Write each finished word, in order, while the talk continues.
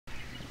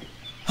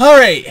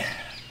Alright.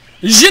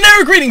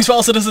 Generic greetings,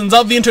 fellow citizens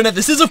of the internet.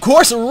 This is, of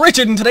course,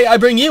 Rhychird, and today I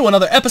bring you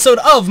another episode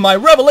of my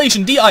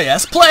Revelation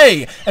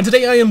DISplay. And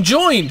today I am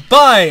joined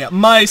by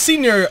my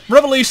senior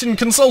Revelation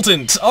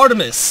consultant,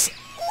 Artemis.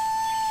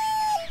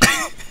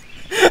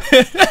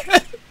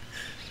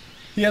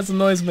 He has a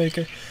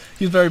noisemaker.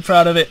 He's very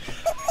proud of it.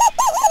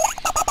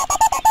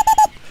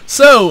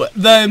 So,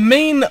 the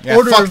main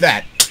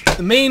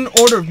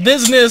order of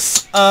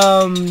business,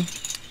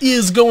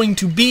 is going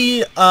to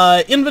be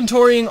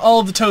inventorying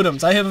all of the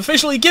totems. I have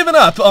officially given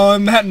up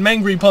on that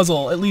Mangry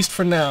puzzle, at least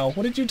for now.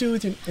 What did you do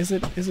with your... Is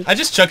it... I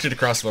just chucked it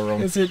across the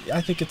room. Is it... I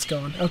think it's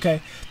going.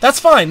 Okay. That's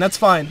fine. That's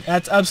fine.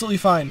 That's absolutely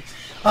fine.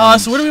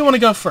 So where do we want to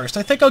go first?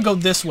 I think I'll go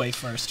this way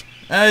first.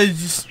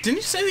 Didn't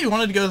you say that you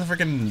wanted to go to the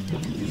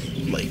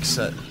freaking lake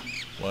set?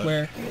 What?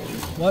 Where?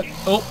 What?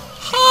 Oh.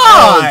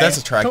 Hi! Oh, that's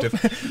attractive.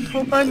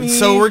 Don't mind me.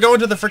 So we're going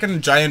to the freaking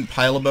giant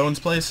pile of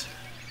bones place?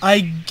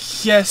 I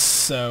guess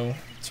so.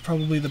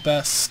 Probably the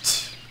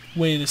best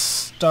way to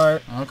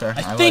start. Okay.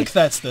 I think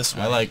that's this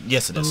way.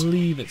 Yes it is. I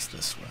believe it's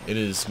this way. It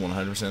is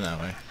 100% that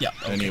way. Yeah,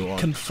 okay. And you walk,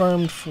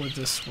 confirmed for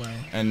this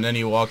way. And then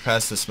you walk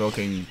past the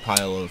smoking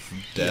pile of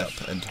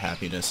death and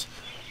happiness.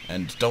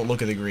 And don't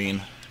look at the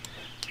green.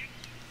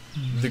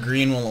 The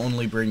green will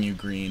only bring you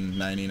green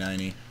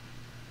 90/90.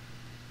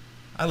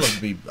 I'd love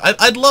to be...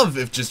 I'd love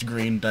if just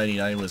green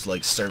 99 was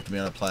like served to me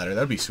on a platter.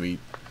 That'd be sweet.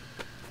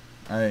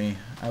 I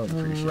would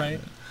appreciate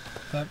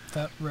it.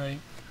 Right.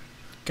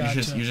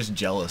 Gotcha. You're just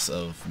jealous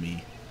of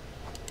me.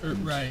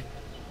 Right.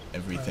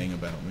 Everything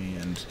about me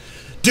and...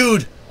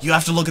 Dude! You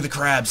have to look at the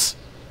crabs!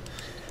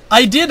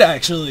 I did,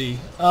 actually.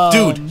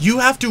 Dude, you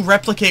have to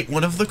replicate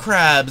one of the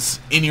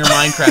crabs in your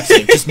Minecraft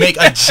save. Just make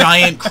a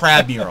giant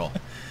crab mural.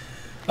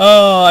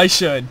 Oh, I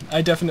should.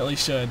 I definitely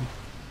should.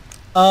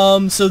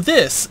 So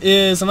this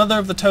is another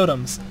of the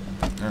totems.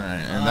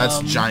 Alright, and that's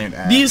giant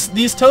ass.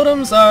 These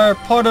totems are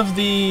part of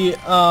the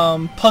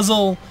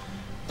puzzle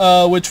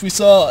which we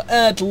saw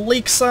at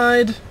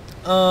Lakeside,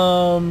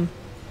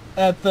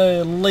 at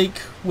the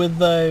lake with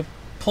the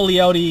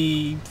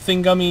pulley-outy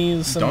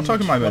thingummies. Don't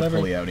talk about my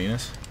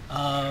pulley-outiness.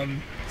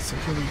 So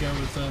here we go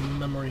with the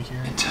memory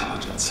here.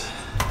 Intelligence.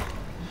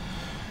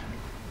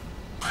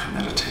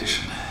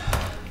 Premeditation.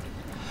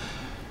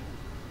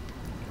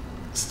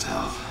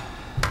 Stealth.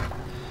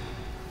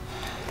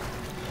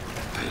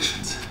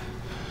 Patience.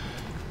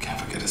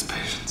 Can't forget his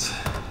patience.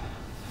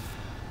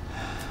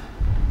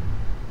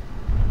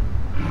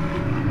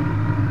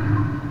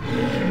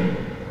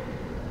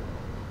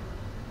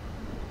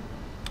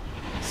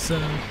 So,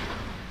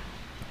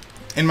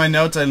 in my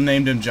notes, I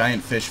named him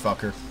Giant Fish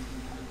Fucker.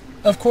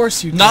 Of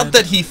course you did. Not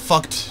that he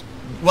fucked...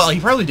 Well, he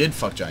probably did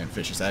fuck giant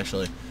fishes,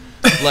 actually.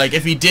 Like,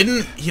 if he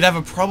didn't, he'd have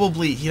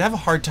a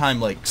hard time,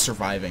 like,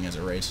 surviving as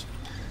a race.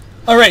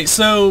 Alright,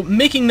 so,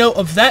 making note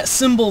of that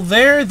symbol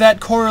there,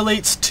 that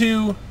correlates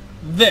to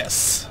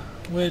this,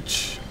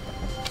 which...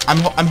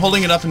 I'm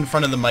holding it up in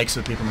front of the mic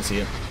so people can see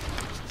it.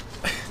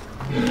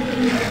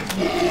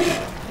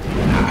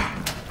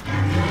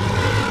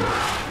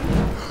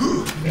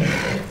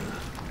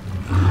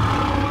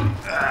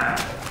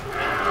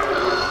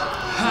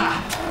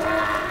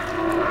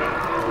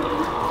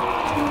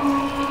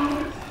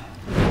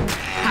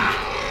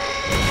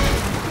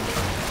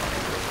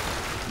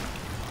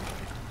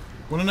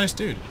 What a nice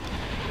dude.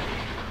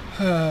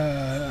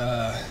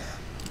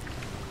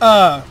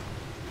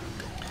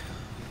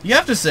 You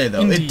have to say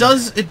though, indeed.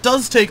 it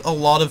does take a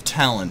lot of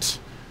talent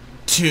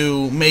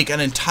to make an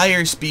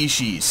entire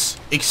species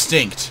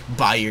extinct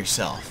by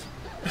yourself.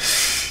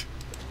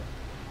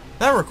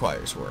 That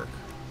requires work.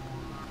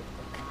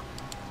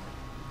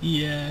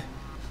 Yeah.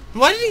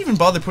 Why did you even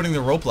bother putting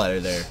the rope ladder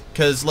there?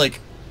 Cause like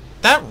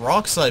that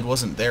rock slide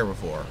wasn't there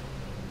before.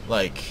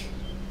 Like,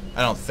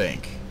 I don't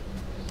think.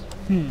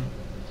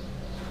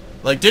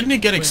 Like, didn't it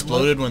get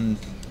exploded when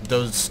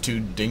those two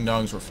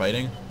ding-dongs were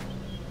fighting?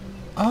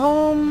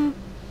 I'm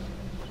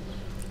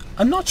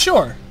not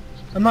sure.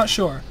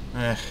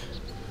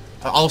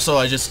 Also,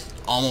 I just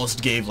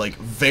almost gave, like,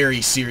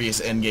 very serious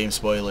endgame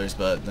spoilers,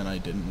 but then I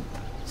didn't,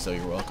 so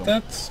you're welcome.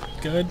 That's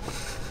good.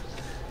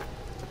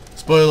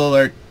 Spoiler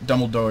alert,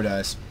 Dumbledore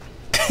dies.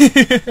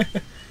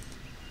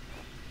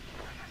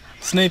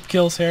 Snape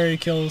kills, Harry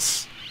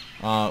kills...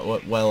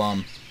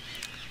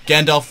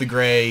 Gandalf the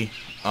Grey,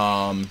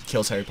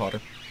 kills Harry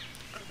Potter.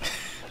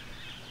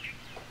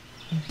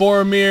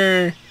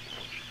 Boromir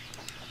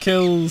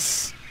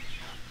kills...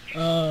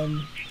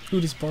 who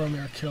does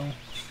Boromir kill?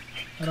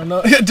 I don't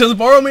know. Does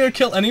Boromir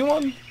kill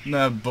anyone?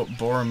 No,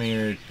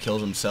 Boromir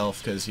kills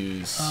himself because he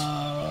was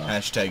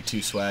hashtag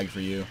too swag for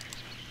you.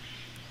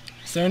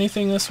 Is there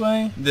anything this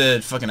way?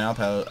 The fucking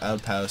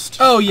outpost.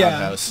 Oh yeah,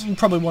 outhouse. You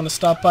probably want to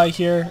stop by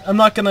here. I'm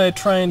not gonna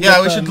try and yeah,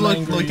 get we should look.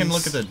 Mangries. We can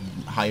look at the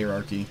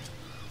hierarchy.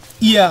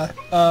 Yeah,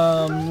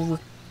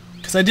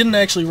 because I didn't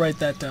actually write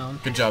that down.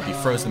 Good job, you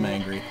froze them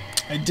angry.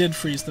 I did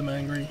freeze them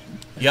angry.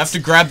 You have to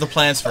grab the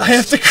plants first. I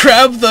have to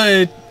grab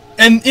the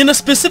And in a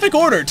specific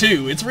order,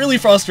 too. It's really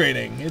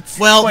frustrating. It's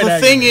well, quite the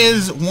thing aggravating.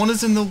 is, one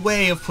is in the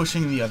way of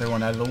pushing the other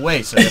one out of the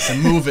way, so you have to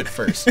move it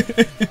first.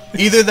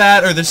 Either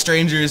that, or the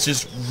stranger is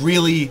just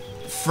really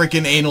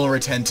freaking anal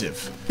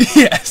retentive.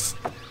 Yes.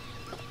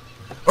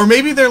 Or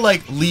maybe they're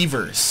like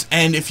levers,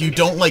 and if you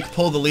don't like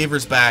pull the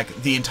levers back,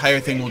 the entire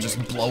thing will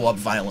just blow up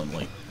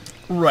violently.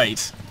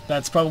 Right.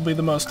 That's probably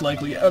the most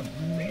likely.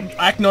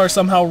 Aknar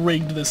somehow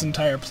rigged this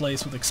entire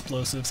place with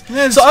explosives.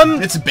 Yeah,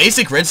 so it's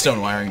basic redstone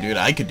wiring, dude.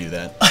 I could do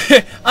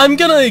that. I'm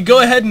gonna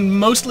go ahead and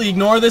mostly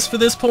ignore this for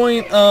this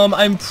point.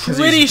 I'm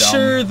pretty he's dumb.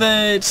 sure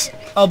that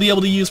I'll be able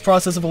to use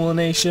process of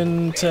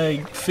elimination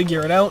to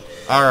figure it out.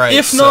 Alright,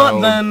 If not,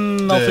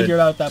 then I'll figure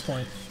it out at that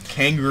point.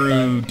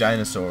 Kangaroo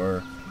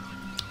dinosaur.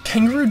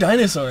 Kangaroo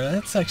dinosaur.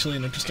 That's actually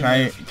an interesting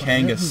name.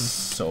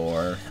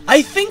 Kangasaur.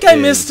 I think I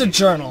missed a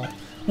journal.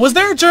 Was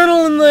there a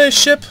journal in the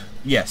ship?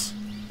 Yes.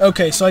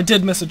 Okay, so I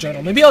did miss a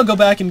journal. Maybe I'll go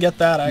back and get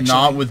that, actually.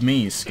 Not with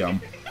me,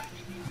 scum.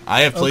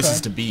 I have places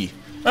to be.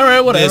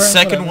 Alright, whatever. The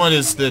second one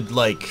is the,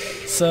 like...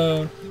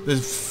 So... the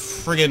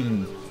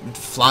friggin'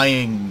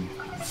 flying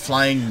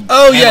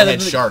oh, yeah,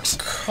 hammerhead sharks.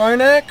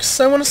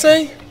 Karnax, I want to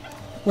say?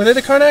 Were they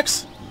the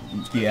Karnax?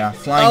 Yeah,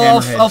 flying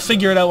hammerheads. I'll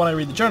figure it out when I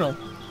read the journal.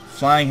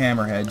 Flying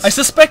hammerheads. I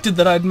suspected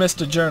that I'd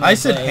missed a journal. I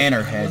said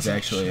hannerheads,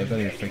 actually. I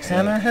better fix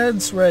that.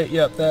 Hannerheads? Right,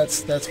 yep,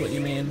 that's what you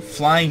mean.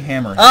 Flying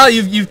hammerheads. Ah,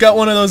 you've got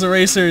one of those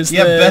erasers.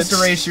 Yeah, best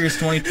erasers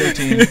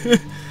 2013.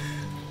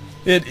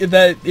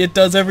 It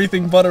does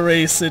everything but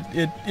erase.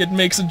 It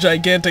makes a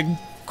gigantic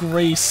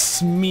gray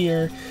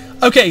smear.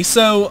 Okay,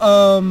 so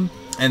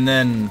and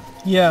then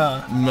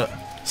yeah.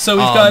 So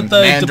we've got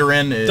the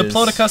Mandarin is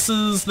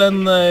Diplodocuses,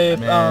 then the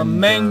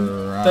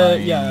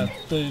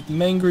the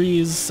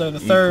Mangries are the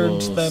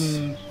third.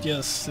 Then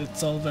yes,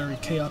 it's all very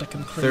chaotic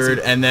and crazy. Third,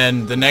 and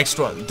then the next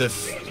one, the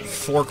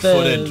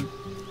fork-footed.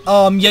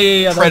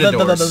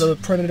 Predators. The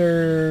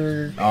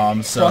predator.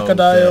 So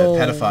crocodile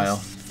the pedophile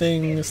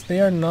things. They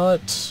are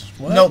not.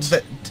 What? No,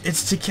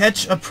 it's to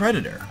catch a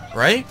predator,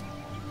 right?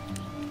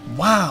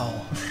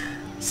 Wow.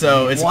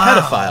 So it's wow.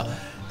 a pedophile.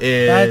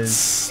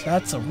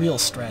 That's a real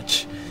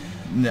stretch.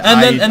 No,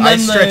 and then I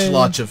stretch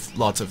lots of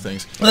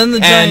things. And then the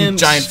giant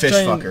fish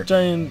fucker.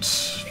 Giant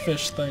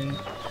fish thing.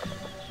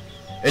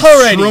 It's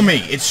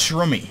shroomy. It's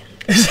shroomy.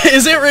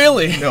 Is it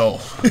really? No.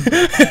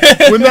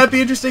 Wouldn't that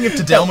be interesting if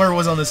Delmer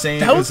was on the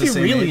same? That would be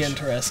really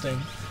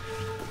interesting.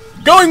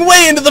 Going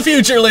way into the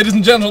future, ladies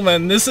and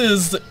gentlemen, this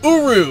is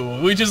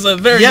Uru, which is a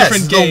very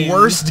different game. The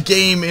worst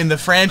game in the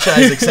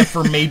franchise, except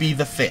for maybe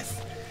the 5th.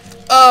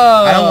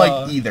 I don't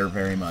like either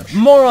very much.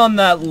 More on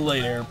that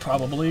later,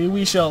 probably.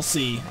 We shall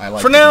see.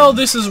 Like for now,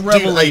 this is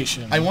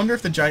Revelation. Dude, I wonder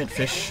if the giant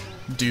fish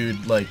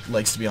dude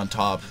likes to be on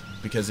top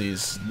because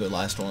he's the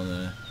last one of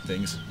the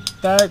things.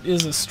 That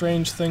is a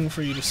strange thing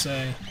for you to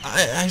say.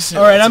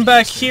 All right, I'm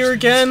back here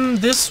again.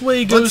 This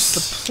way goes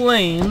the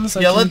plains.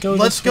 Yeah,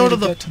 let's go to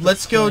the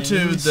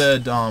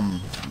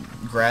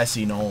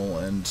grassy knoll,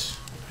 and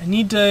I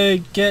need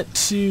to get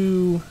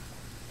to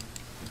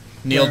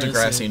Neil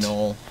deGrasse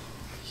Knoll.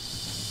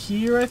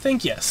 Here, I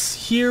think,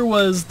 yes. Here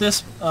was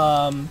this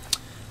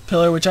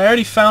pillar, which I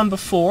already found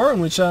before,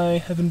 and which I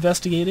have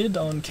investigated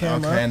on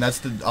camera. Okay, and that's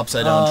the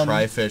upside-down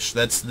tri-fish.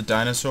 That's the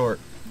dinosaur.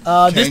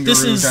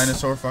 This is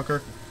dinosaur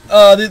fucker.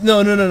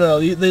 No.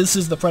 This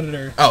is the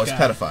predator. Oh, it's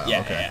pedophile.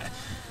 Yeah, okay.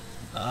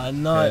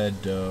 Not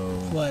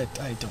Pedo. what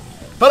I don't know.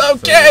 But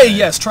okay,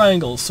 yes,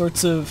 triangles,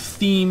 sorts of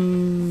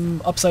theme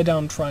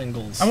upside-down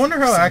triangles. I wonder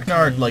how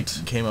Aknar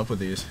came up with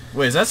these.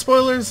 Wait, is that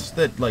spoilers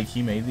that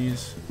he made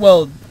these?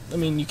 Well, I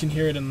mean, you can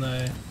hear it in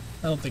the...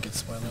 I don't think it's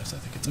spoilers. I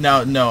think it's...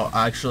 No,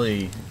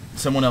 actually,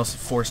 someone else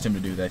forced him to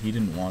do that. He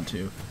didn't want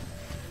to.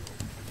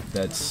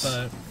 That's...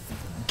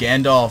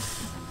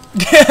 Gandalf.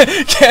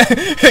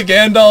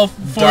 Gandalf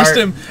forced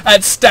him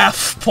at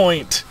staff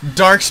point.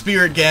 Dark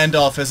Spirit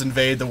Gandalf has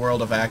invaded the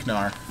world of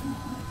Aknar.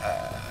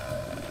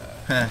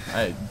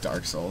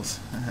 Dark Souls.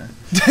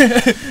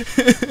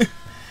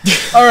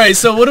 Alright,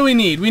 so what do we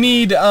need? We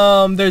need,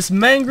 there's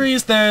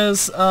Mangries,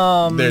 there's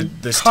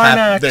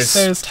Karnax,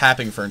 there's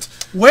tapping ferns.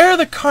 Where are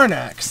the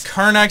Karnax?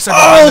 Karnax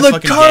are the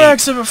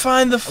Karnax are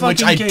behind the fucking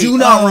gate. Which I do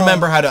not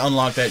remember how to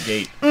unlock that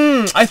gate.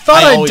 I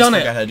thought I'd done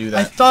it. How to do that.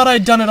 I thought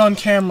I'd done it on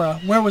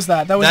camera. Where was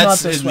that? That was not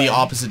this way. That's in the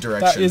opposite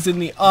direction. That is in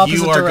the opposite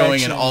direction. You are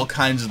going in all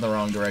kinds of the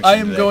wrong direction. I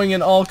am going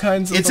in all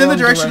kinds of It's in the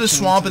direction of the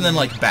swamp and then,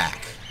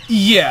 back.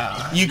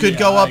 Yeah. You could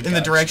go up in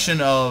the direction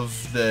of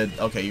the...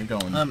 Okay, you're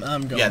going... I'm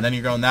going. Yeah, then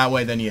you're going that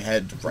way, then you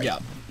head right.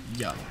 Yup.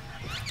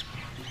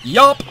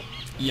 Yup.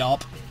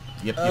 Yep.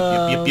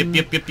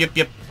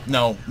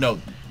 No.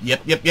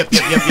 Yep.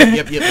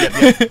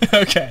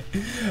 Okay.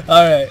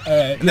 Alright.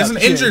 And there's an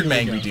injured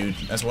Mangry dude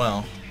as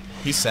well.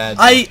 He's sad.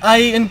 I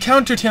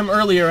encountered him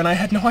earlier and I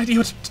had no idea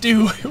what to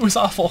do. It was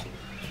awful.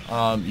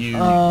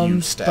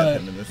 You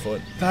stabbed him in the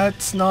foot.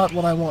 That's not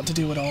what I want to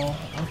do at all.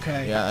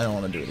 Okay. Yeah, I don't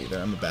want to do it either.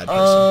 I'm a bad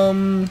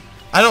person.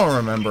 I don't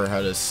remember how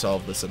to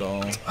solve this at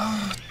all.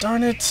 Oh,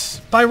 darn it.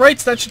 By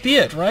rights, that should be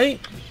it, right?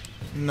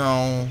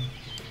 No.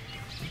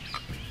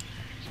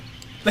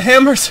 The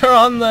hammers are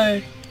on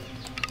the...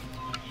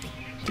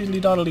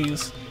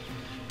 diddly-doddlies.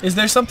 Is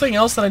there something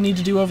else that I need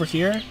to do over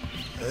here?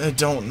 I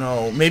don't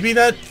know. Maybe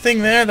that thing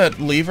there, that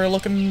lever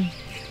looking...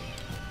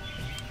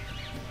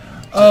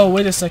 Oh,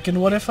 wait a second.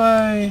 What if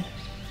I...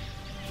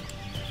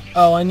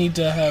 Oh, I need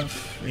to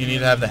have... You need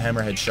to have the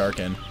hammerhead shark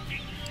in.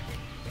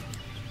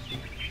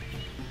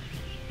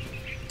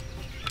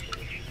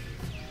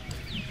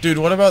 Dude,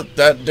 what about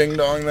that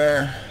ding-dong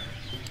there?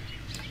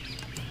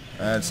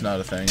 That's not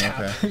a thing,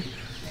 okay.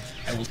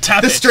 I will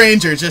tap The it.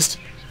 stranger just...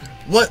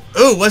 What?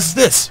 Oh, what's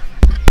this?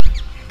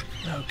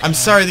 Okay. I'm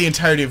sorry the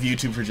entirety of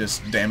YouTube for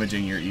just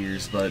damaging your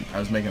ears, but I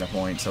was making a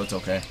point, so it's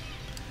okay.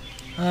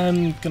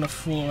 I'm gonna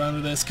fool around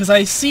with this, because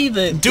I see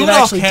that Do it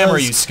off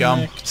camera, you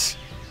scum.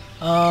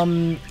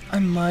 I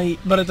might,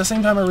 but at the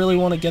same time I really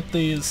want to get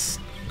these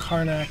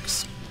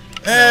Karnaks.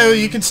 Oh,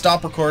 you can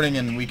stop recording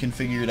and we can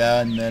figure it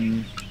out, and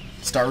then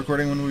start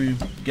recording when we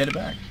get it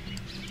back.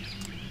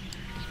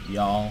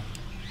 Y'all.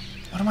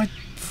 What am I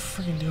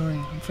freaking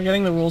doing? I'm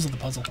forgetting the rules of the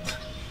puzzle.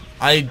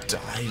 I don't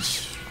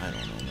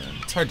know, man.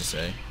 It's hard to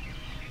say.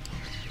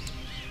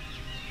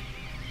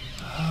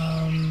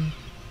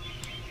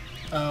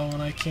 Oh,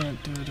 and I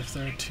can't do it if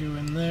there are two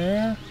in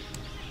there.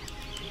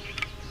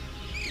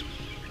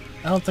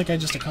 I don't think I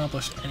just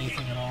accomplished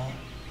anything at all.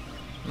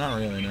 Not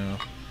really, no.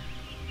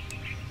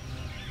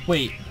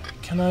 Wait,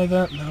 can I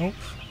that? Nope.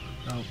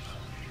 Nope.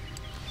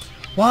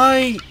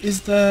 Why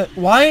is that?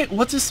 Why?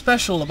 What's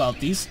special about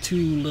these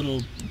two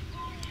little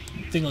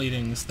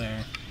thingy-dings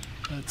there?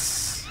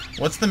 That's...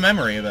 What's the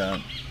memory about?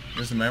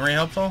 Is the memory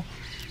helpful?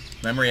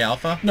 Memory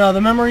alpha? No,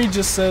 the memory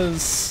just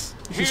says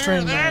he's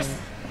trying to...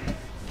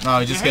 No,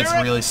 he just gets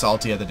really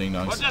salty at the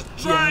ding-dongs. Well, just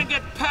try and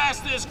get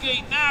past this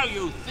gate now,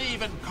 you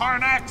thieving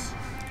Karnaks!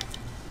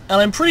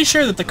 And I'm pretty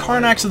sure that the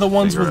Karnaks are the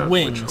ones with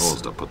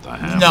wings.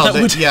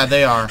 No, yeah,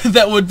 they are.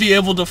 That would be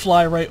able to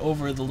fly right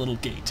over the little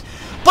gate.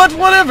 But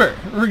whatever,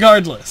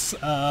 regardless.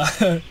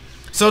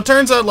 So it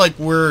turns out, like,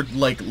 we're,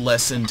 like,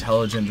 less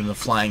intelligent than the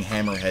flying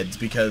hammerheads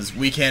because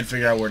we can't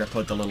figure out where to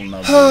put the little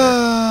nubs.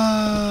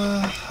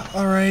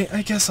 Alright,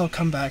 I guess I'll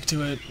come back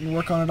to it and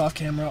work on it off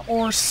camera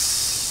or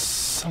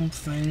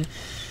something.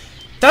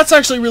 That's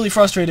actually really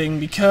frustrating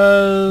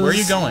because... Where are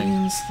you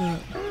going?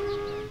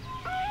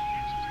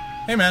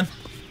 Hey, man.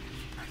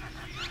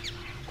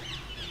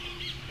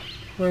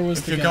 Where was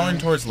if the you're guy? going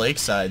towards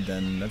Lakeside,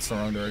 then that's the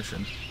wrong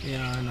direction.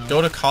 Yeah, I know.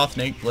 Go to Koth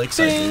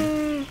Lakeside,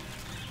 Ding! dude.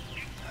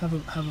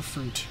 Have a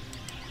fruit.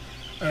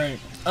 Alright.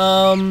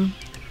 Alright,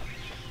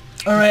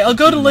 I'll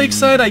go to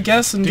Lakeside, I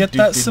guess, and get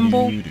that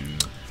symbol.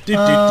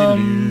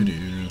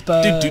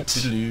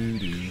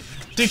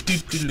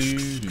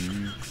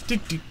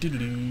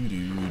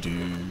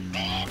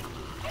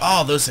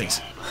 Oh, those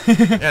things.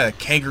 Yeah, the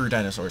kangaroo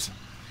dinosaurs.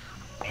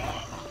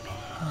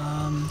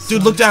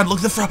 Dude, look down, look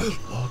at the frog.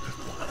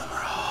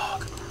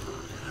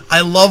 I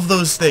love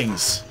those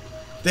things.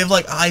 They have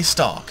like eye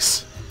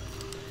stalks.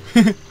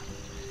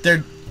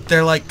 They're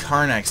like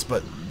Karnaks,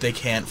 but they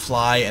can't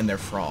fly and they're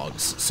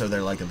frogs, so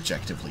they're like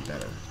objectively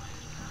better.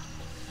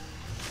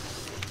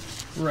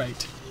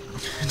 Right.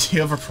 Do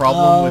you have a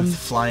problem with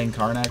flying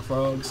Karnak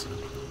frogs?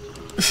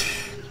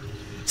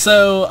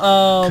 So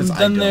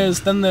then there's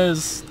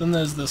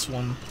this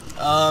one.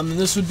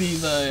 This would be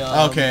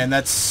the okay, and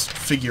that's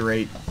figure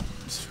 8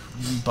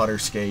 butter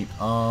skate.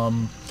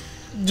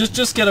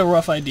 Just get a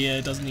rough idea.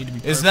 It doesn't need to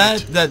be perfect. Is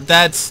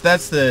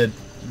that's the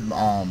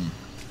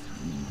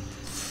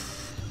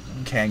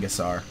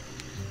Kangaskar.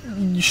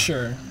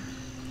 Sure.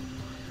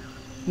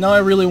 Now I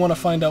really want to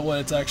find out what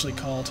it's actually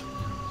called.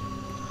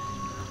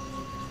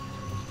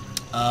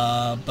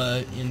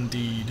 But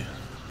indeed.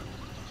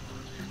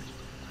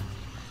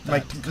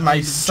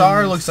 My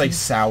star looks like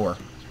sour.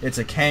 It's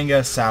a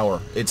Kanga sour.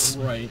 It's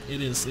right.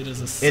 It is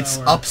a sour. It's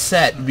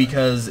upset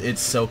because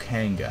it's so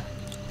Kanga.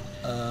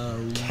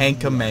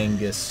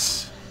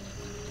 Kankamangus.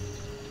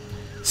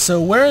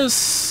 So where's...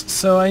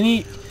 So I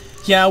need...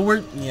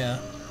 Yeah,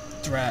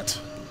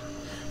 Drat.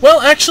 Well,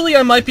 actually,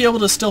 I might be able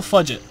to still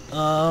fudge it.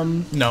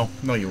 No,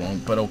 you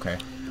won't, but okay.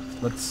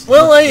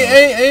 Well,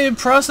 a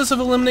process of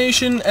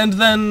elimination, and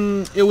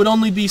then it would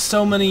only be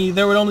so many...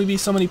 There would only be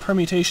so many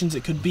permutations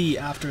it could be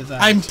after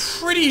that. I'm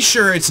pretty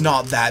sure it's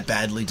not that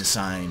badly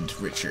designed,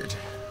 Rhychird.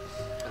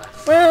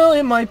 Well,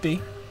 it might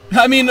be.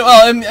 I mean,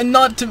 well, I'm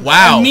not to...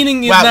 Wow. I'm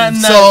meaning wow. that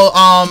in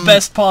that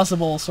best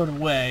possible sort of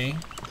way.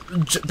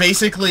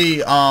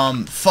 Basically,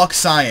 fuck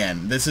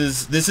Cyan. This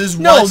is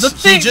no, what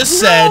he just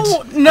said.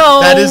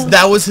 No.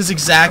 That was his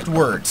exact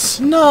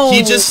words. No.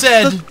 He just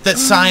said that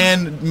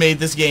Cyan made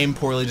this game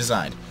poorly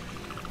designed.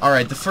 All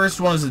right, the first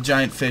one is a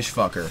giant fish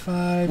fucker.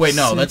 5, wait,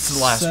 no, 6, that's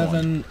the last 7,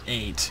 one.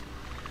 8.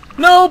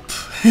 Nope.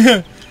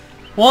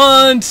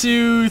 1,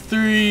 2,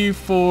 3,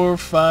 4,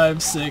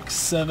 5, 6,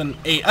 7,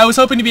 8. I was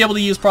hoping to be able to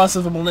use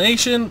process of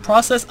elimination,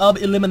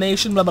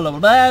 blah, blah, blah,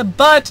 blah,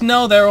 but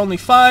no, there are only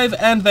 5,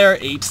 and there are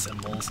 8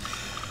 symbols.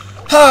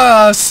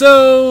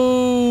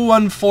 So,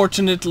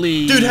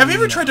 unfortunately... Dude, have you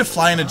ever tried to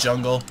fly in a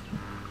jungle?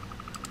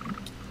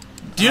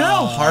 Do you know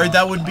how hard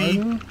that would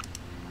be?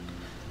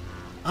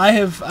 I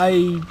have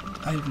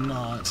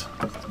not.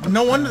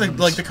 No wonder,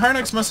 the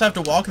Karnaks must have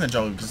to walk in the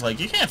jungle, because, like,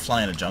 you can't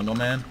fly in a jungle,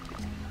 man.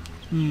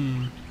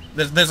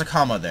 There's a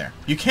comma there.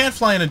 You can't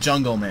fly in a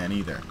jungle man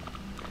either.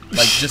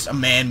 Like, just a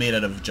man made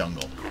out of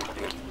jungle.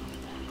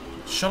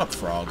 Shut up,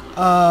 frog.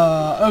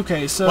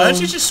 Okay, so... Why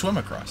don't you just swim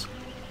across?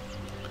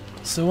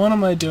 So what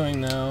am I doing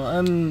now?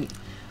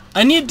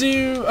 I need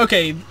to...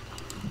 Okay,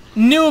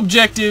 new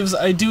objectives.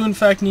 I do, in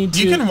fact, need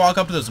to... You can walk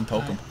up to those and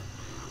poke them.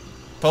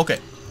 Poke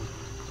it.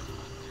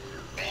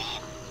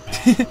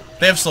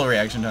 They have slow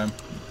reaction time.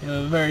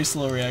 Yeah, very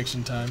slow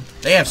reaction time.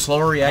 They have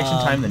slower reaction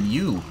time than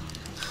you.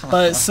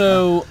 But,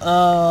 so,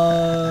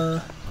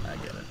 I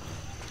get it.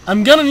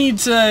 I'm gonna need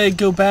to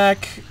go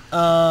back,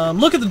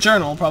 look at the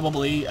journal,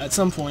 probably, at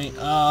some point,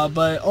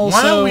 but also...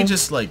 Why don't we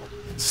just, like,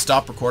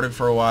 stop recording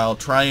for a while,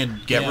 try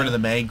and get rid of the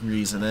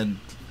magries, and then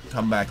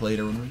come back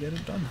later when we get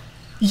it done?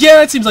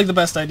 Yeah, it seems like the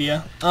best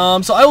idea.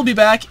 So I will be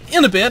back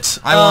in a bit.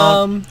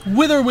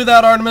 With or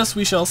without Artemis,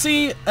 we shall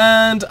see,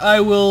 and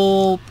I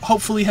will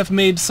hopefully have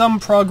made some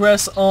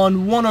progress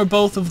on one or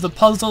both of the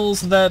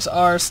puzzles that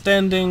are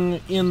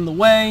standing in the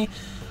way.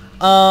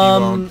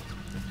 And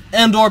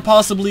or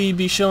possibly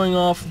be showing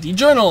off the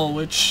journal,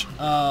 which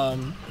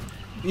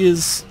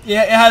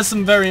it has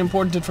some very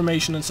important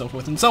information and so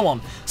forth and so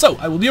on. So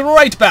I will be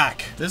right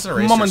back. This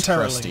eraser's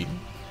momentarily. crusty.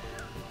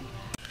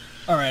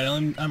 All right,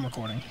 I'm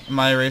recording.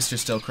 My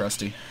eraser's still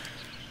crusty.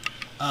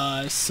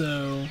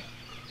 So.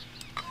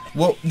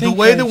 Well, the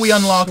way that we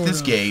unlock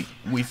this gate,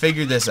 we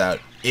figured this out,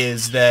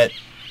 is that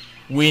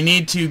we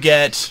need to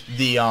get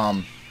the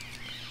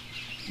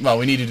well,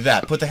 we need to do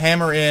that. Put the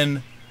hammer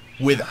in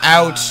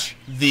without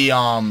the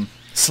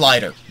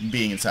slider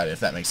being inside it, if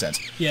that makes sense.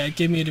 Yeah, it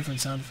gave me a different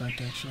sound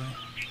effect actually.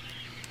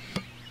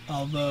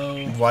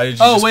 Although. Why did you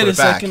just wait put a it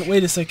back? second!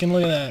 Wait a second!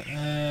 Look at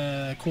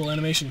that! Cool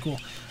animation, cool.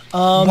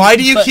 Why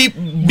do you keep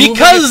moving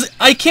Because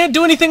I can't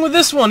do anything with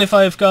this one if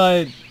I've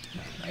got...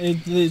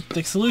 the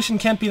solution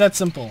can't be that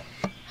simple.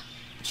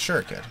 Sure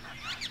it could.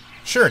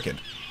 Sure it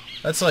could.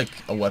 That's like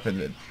a weapon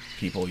that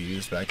people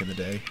used back in the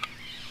day.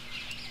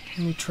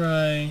 Let me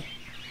try...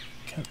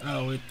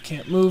 Oh, it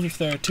can't move if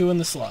there are two in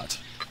the slot.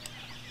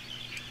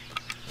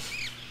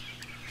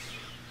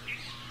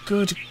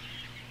 Good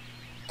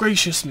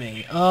gracious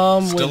me.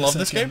 Still wait a love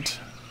this game?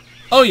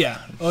 Oh yeah,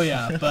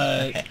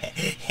 but...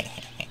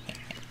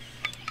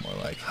 More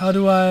like... How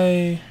do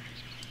I...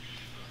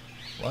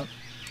 What?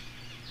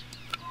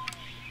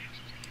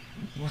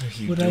 What are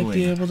you Would doing? I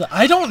be able to...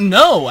 I don't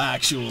know,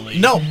 actually.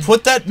 No,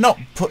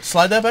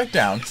 slide that back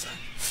down.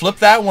 Flip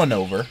that one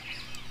over.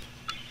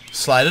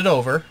 Slide it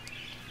over.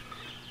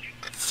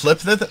 Flip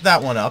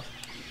that one up.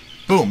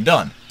 Boom,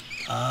 done.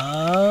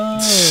 Oh.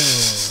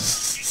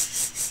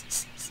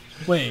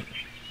 Wait.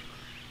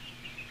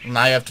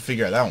 Now you have to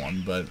figure out that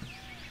one, but...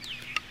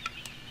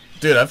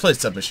 Dude, I've played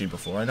Submachine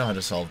before. I know how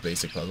to solve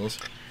basic puzzles.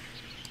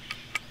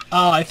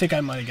 Oh, I think I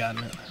might have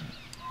gotten it.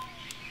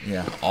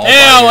 Yeah. All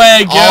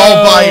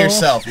by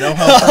yourself. No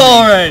help from me.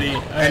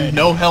 Alrighty. And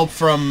no help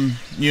from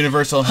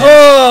Universal Hint.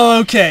 Oh,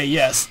 okay,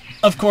 yes.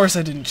 Of course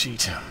I didn't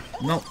cheat.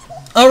 Nope.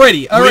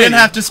 Alrighty. We didn't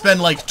have to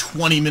spend like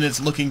 20 minutes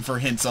looking for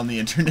hints on the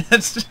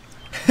internet.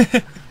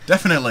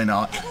 Definitely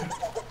not.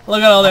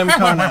 Look at all them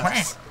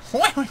carnets.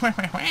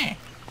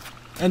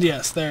 And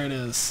yes, there it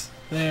is.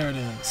 There it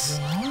is.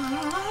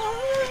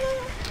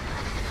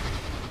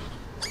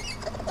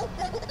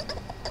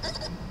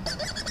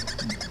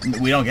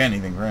 We don't get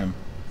anything for him.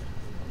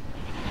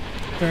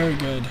 Very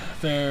good.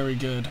 Very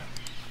good.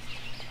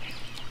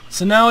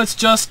 So now it's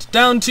just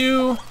down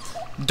to...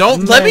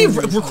 Don't let me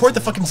record the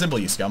fucking symbol,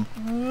 you scum.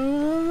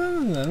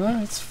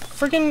 It's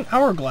friggin'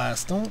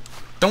 hourglass. Don't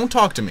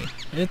talk to me.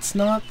 It's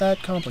not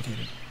that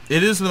complicated.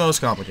 It is the most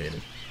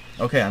complicated.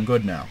 Okay, I'm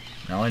good now.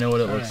 Now I know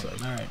what it looks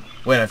like. Alright.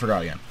 Wait, I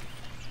forgot again.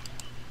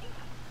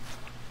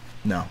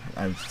 No,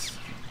 I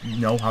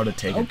know how to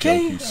take a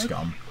joke, you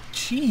scum.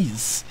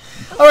 Jeez.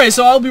 Alright,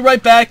 so I'll be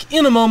right back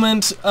in a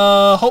moment,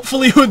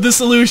 hopefully with the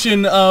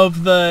solution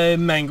of the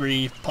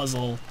Mangry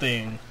puzzle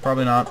thing.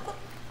 Probably not.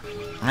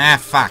 Ah,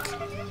 fuck.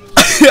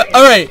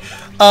 Alright,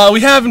 we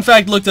have in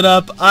fact looked it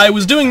up. I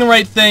was doing the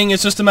right thing,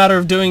 it's just a matter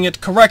of doing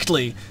it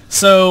correctly.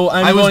 So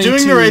I was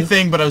doing the right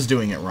thing, but I was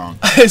doing it wrong.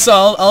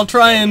 So I'll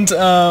try and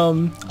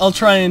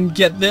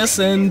get this,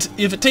 and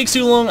if it takes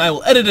too long, I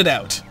will edit it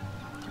out.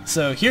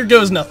 So here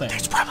goes nothing.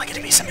 There's probably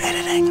gonna be some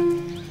editing.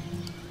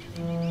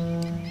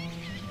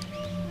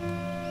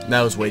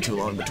 That was way too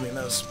long between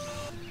those.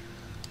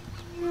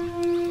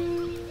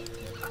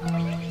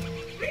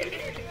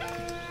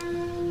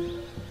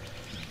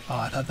 Oh,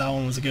 I thought that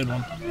one was a good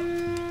one.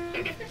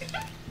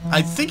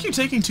 I think you're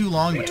taking too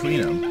long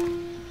between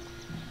them.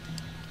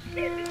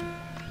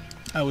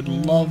 I would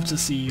love to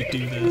see you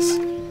do this.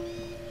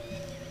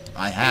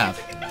 I have.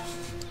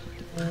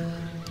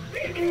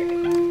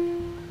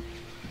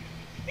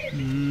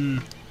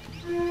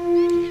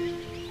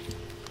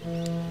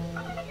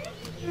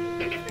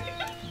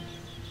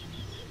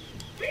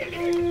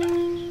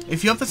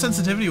 If you have the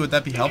sensitivity, would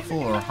that be helpful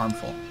or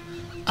harmful?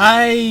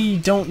 I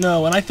don't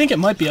know, and I think it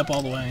might be up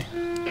all the way.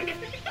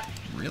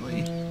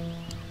 Really?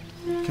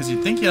 Because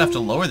you'd think you'd have to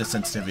lower the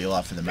sensitivity a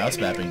lot for the mouse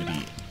mapping to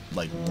be,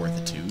 like, worth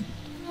a toot.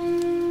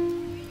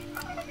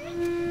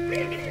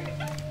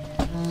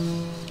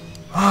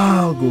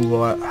 I'll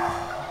Google it.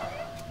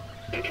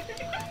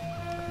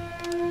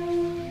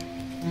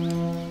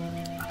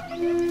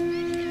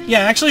 Yeah,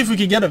 actually, if we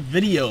could get a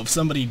video of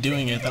somebody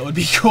doing it, that would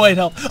be quite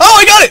helpful. Oh,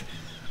 I got it!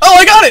 Oh,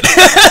 I got it!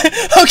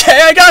 Okay,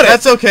 I got it!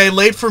 That's okay.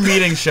 Late for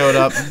meeting showed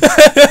up.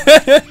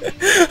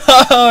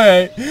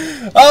 Alright.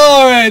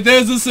 Alright,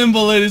 there's the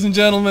symbol, ladies and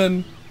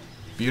gentlemen.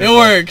 Beautiful. It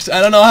worked.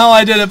 I don't know how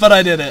I did it, but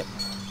I did it.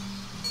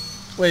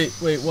 Wait,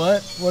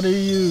 what? What are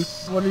you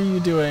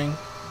doing?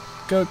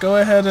 Go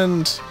ahead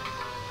and...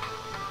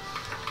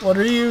 what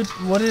is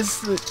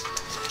the...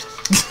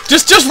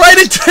 Just write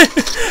it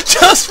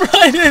just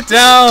write it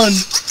down.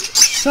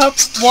 Stop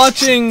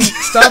watching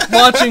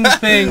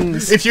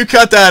things. If you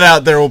cut that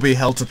out, there will be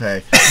hell to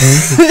pay.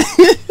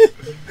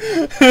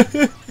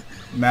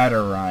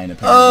 Matterine, apparently.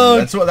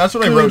 Oh, that's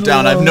what I wrote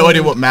down. I have no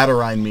idea what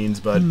Matterine means,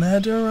 but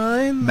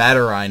Matterine?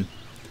 Matterine.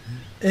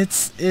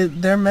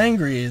 They're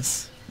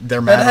mangries. They're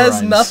Matterines. That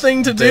has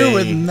nothing to do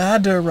with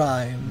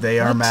Matterine. They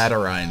are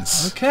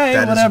Matterines. Okay,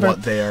 that whatever. Is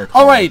what they are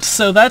called. Alright,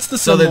 so that's the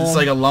symbol. So that it's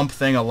like a lump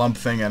thing, a lump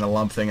thing, and a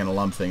lump thing, and a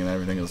lump thing, and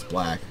everything is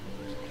black.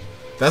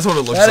 That's what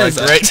it looks like,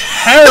 right?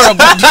 Terrible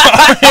drawing.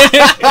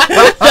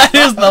 That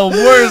is the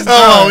worst drawing.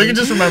 Oh, we can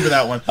just remember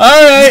that one.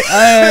 Alright.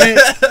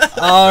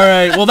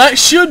 Well, that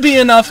should be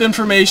enough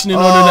information in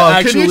order to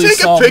actually can you take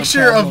a solve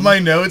picture the of my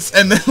notes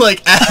and then,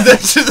 like, add them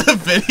to the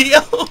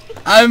video?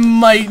 I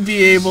might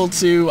be able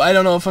to. I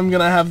don't know if I'm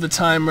gonna have the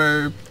time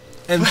or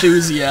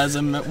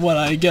enthusiasm when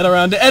I get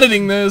around to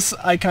editing this.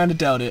 I kind of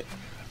doubt it.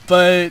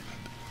 But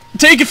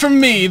take it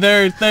from me,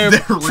 they're pretty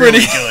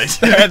really good.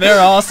 they're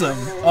awesome.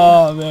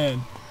 Oh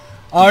man,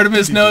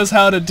 Artemis knows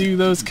how to do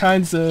those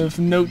kinds of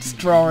notes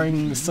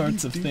drawing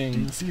sorts of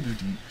things.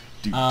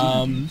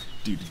 All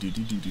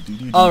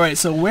right,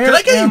 so where can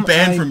I get am you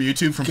banned I from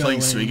YouTube from playing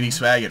going? Swiggity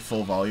Swag at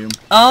full volume?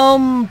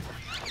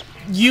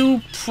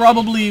 You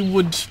probably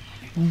would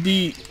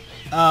be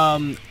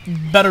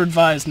better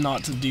advised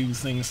not to do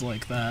things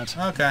like that.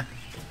 Okay.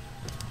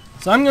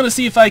 So I'm gonna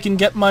see if I can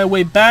get my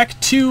way back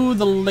to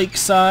the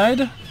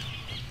lakeside.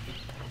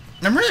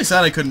 I'm really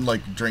sad I couldn't,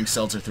 like, drink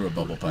seltzer through a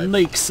bubble pipe.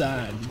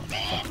 Lakeside.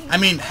 I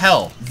mean,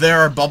 hell,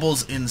 there are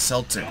bubbles in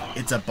seltzer.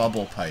 It's a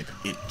bubble pipe.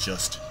 It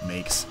just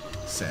makes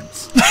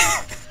sense.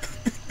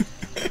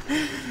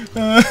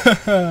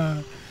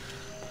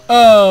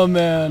 Oh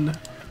man.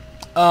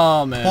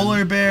 Oh man.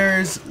 Polar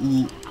bears,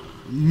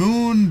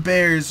 moon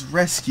bears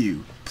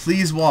rescue.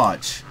 Please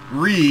watch.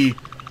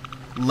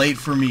 Late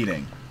for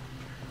meeting.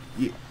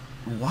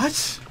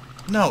 What?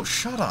 No,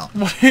 shut up.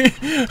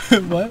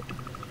 What?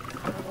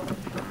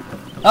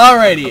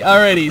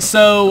 Alrighty.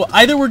 So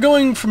either we're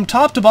going from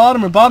top to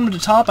bottom or bottom to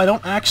top. I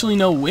don't actually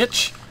know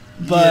which,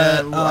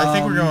 but yeah, I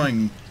think we're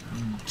going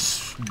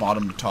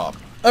bottom to top.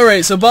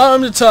 Alright, so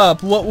bottom to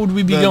top. What would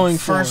we be going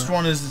for? The first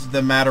one is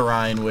the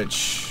Matterine,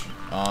 which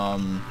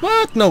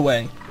What? No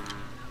way.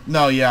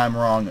 No, yeah, I'm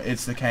wrong.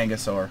 It's the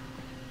Kangasaur.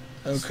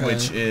 Okay.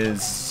 Which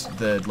is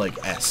the, like,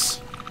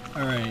 S.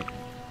 Alright.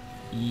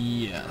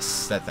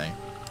 Yes. That thing.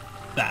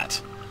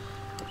 That.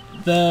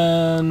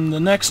 Then the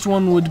next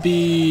one would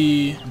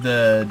be...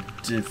 The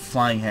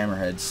Flying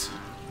Hammerheads,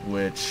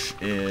 which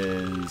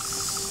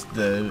is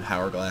the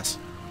Hourglass.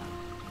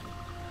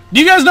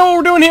 Do you guys know what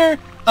we're doing here?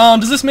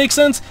 Does this make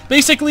sense?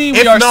 Basically,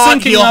 we are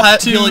syncing up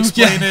to... he'll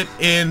explain it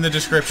in the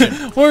description.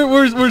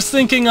 we're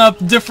syncing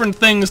up different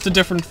things to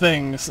different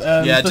things.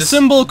 Yeah, the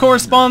symbol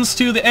corresponds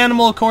to the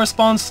animal,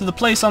 corresponds to the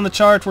place on the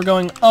chart. We're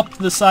going up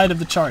the side of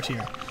the chart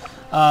here,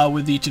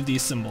 with each of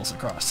these symbols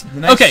across.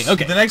 Okay.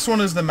 The next one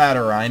is the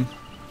Matterine.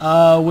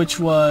 Which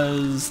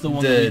was the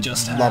one that we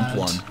just had. The lump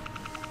one.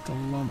 The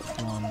lump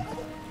one.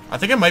 I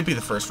think it might be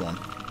the first one.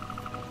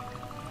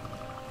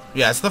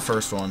 Yeah, it's the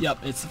first one. Yep,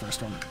 it's the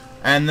first one.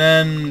 And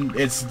then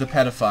it's the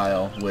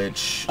Pedophile,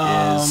 which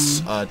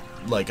is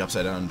like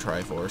upside down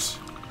Triforce.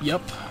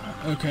 Yep.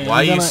 Okay.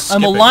 Why are you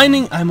I'm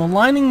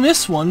aligning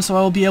this one so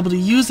I will be able to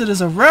use it as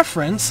a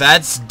reference.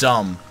 That's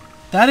dumb.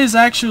 That is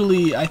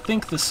actually, I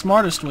think, the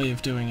smartest way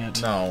of doing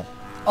it. No.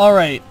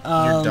 Alright,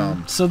 You're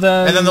dumb. So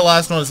then... And then the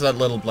last one is that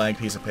little blank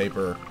piece of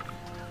paper.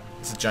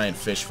 It's a giant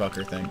fish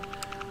fucker thing.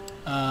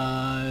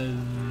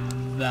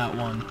 That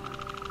one.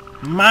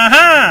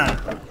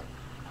 Maha!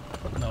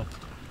 Nope.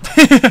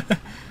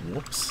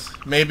 Whoops.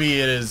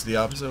 Maybe it is the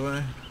opposite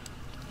way.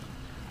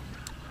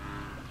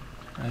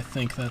 I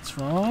think that's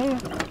wrong.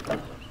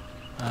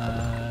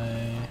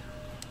 I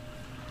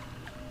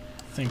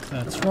think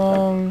that's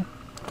wrong.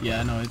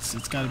 Yeah, no,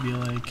 it's gotta be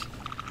like...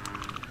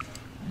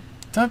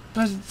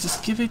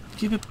 Just give it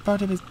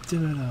part of it.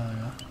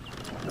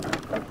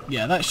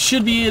 Yeah, that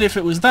should be it if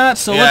it was that,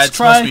 so yeah, let's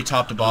try... Yeah, it must be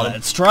top to bottom.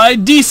 Let's try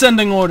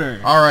descending order.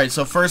 Alright,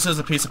 so first is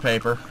a piece of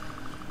paper.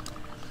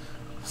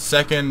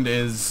 Second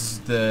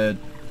is the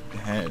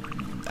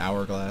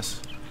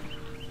hourglass.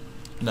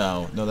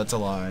 No, that's a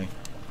lie.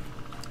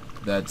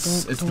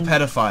 It's the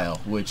Pedophile,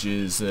 which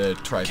is a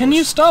Triforce. Can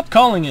you stop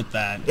calling it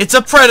that? It's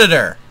a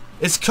predator!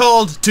 It's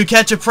called To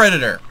Catch a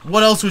Predator.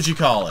 What else would you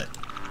call it?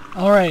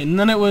 Alright, and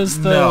then it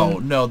was the...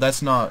 No,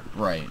 that's not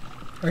right.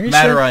 Are you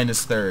Matterine sure?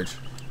 is third,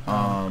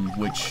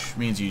 which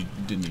means you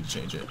didn't need to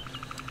change it.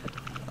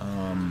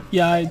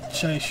 Yeah, I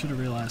should have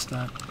realized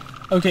that.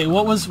 Okay,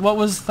 what was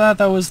that?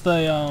 That was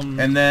the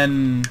And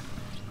then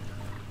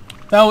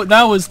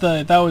that was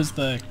the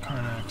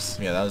Carnax.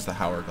 yeah, that was the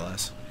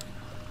hourglass.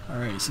 All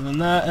right, so then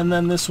that, and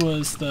then this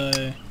was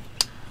the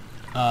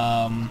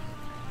what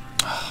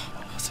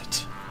was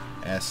it?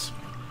 S.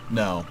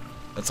 No,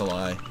 that's a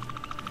lie.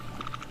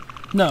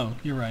 No,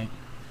 you're right.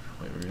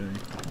 Wait, really?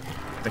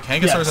 The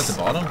Kangasaur's Yes. at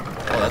the bottom?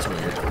 Oh, that's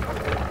weird.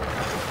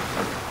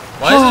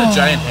 Why is it a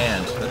giant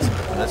hand?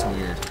 That's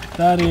weird.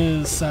 That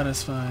is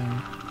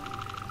satisfying.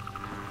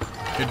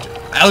 Good.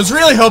 I was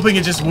really hoping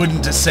it just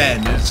wouldn't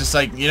descend. It's just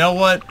like, you know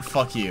what?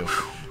 Fuck you.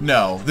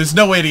 No, there's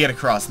no way to get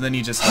across, and then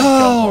you just like,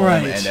 go home,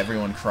 right. and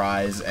everyone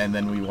cries, and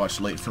then we watch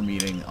Late for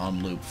Meeting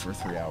on loop for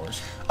 3 hours.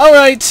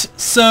 Alright,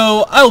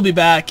 so I will be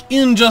back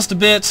in just a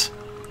bit,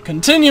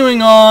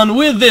 continuing on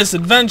with this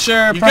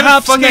adventure. You're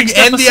Perhaps gonna fucking next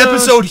end the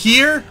episode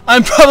here?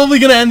 I'm probably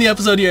gonna end the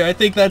episode here. I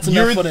think that's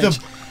enough footage.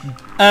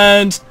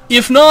 And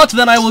if not,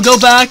 then I will go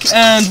back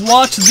and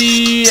watch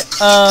the,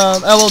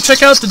 I will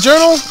check out the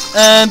journal,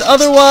 and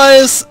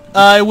otherwise,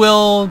 I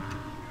will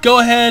go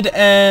ahead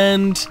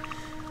and,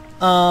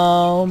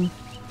 otherwise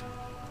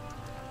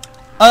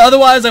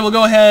I will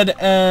go ahead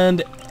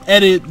and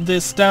edit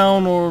this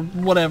down or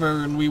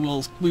whatever, and we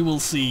will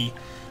see.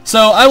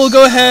 So I will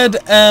go ahead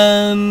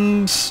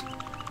and, Can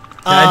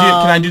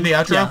I do the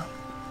outro?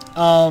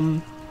 Yeah.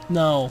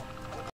 No.